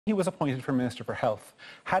He was appointed for Minister for Health.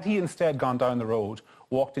 Had he instead gone down the road,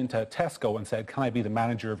 walked into Tesco and said, "Can I be the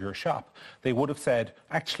manager of your shop?" they would have said,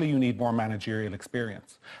 "Actually, you need more managerial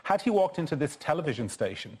experience." Had he walked into this television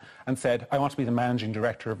station and said, "I want to be the managing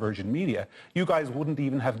director of Virgin Media," you guys wouldn't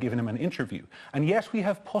even have given him an interview. And yet we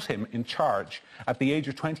have put him in charge at the age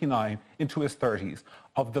of 29 into his 30s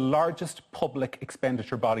of the largest public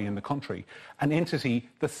expenditure body in the country, an entity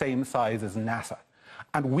the same size as NASA.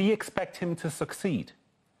 And we expect him to succeed.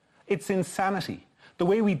 It's insanity. The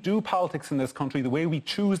way we do politics in this country, the way we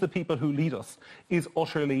choose the people who lead us, is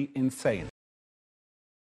utterly insane.